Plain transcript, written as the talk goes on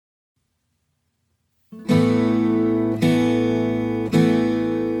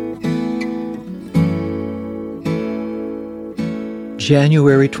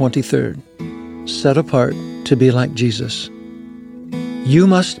January 23rd. Set apart to be like Jesus. You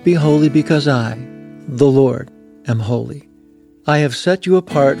must be holy because I, the Lord, am holy. I have set you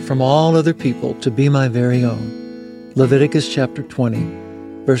apart from all other people to be my very own. Leviticus chapter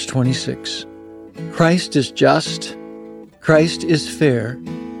 20, verse 26. Christ is just. Christ is fair.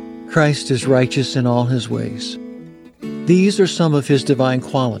 Christ is righteous in all his ways. These are some of his divine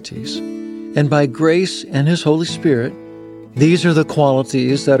qualities, and by grace and his Holy Spirit, these are the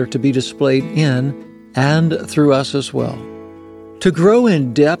qualities that are to be displayed in and through us as well. To grow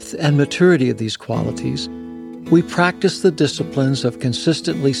in depth and maturity of these qualities, we practice the disciplines of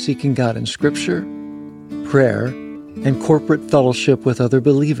consistently seeking God in Scripture, prayer, and corporate fellowship with other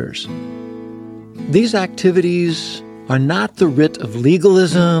believers. These activities are not the writ of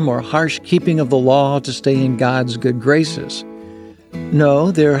legalism or harsh keeping of the law to stay in God's good graces.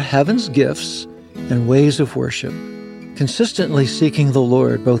 No, they're heaven's gifts and ways of worship. Consistently seeking the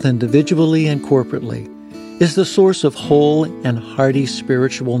Lord, both individually and corporately, is the source of whole and hearty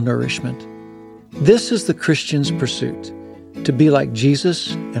spiritual nourishment. This is the Christian's pursuit, to be like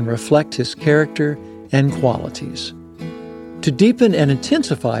Jesus and reflect his character and qualities. To deepen and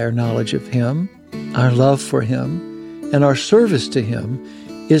intensify our knowledge of him, our love for him, and our service to him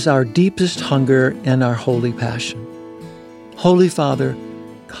is our deepest hunger and our holy passion. Holy Father,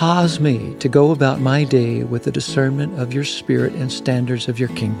 cause me to go about my day with the discernment of your Spirit and standards of your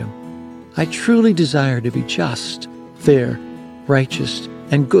kingdom. I truly desire to be just, fair, righteous,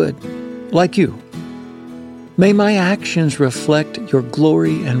 and good, like you. May my actions reflect your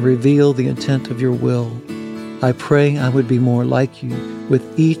glory and reveal the intent of your will. I pray I would be more like you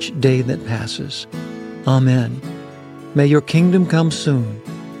with each day that passes. Amen. May your kingdom come soon.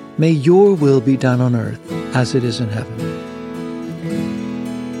 May your will be done on earth as it is in heaven.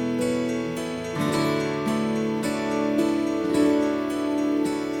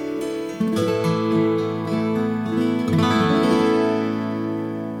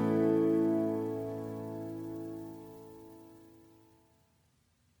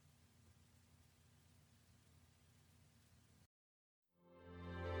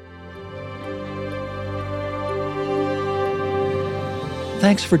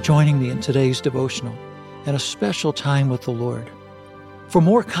 Thanks for joining me in today's devotional and a special time with the Lord. For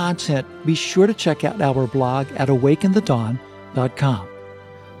more content, be sure to check out our blog at awakenthedawn.com.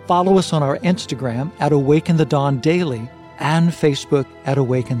 Follow us on our Instagram at Awaken the Dawn Daily and Facebook at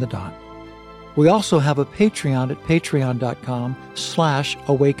Awaken the Dawn. We also have a Patreon at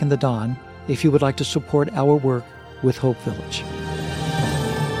patreon.com/awakenthedawn if you would like to support our work with Hope Village.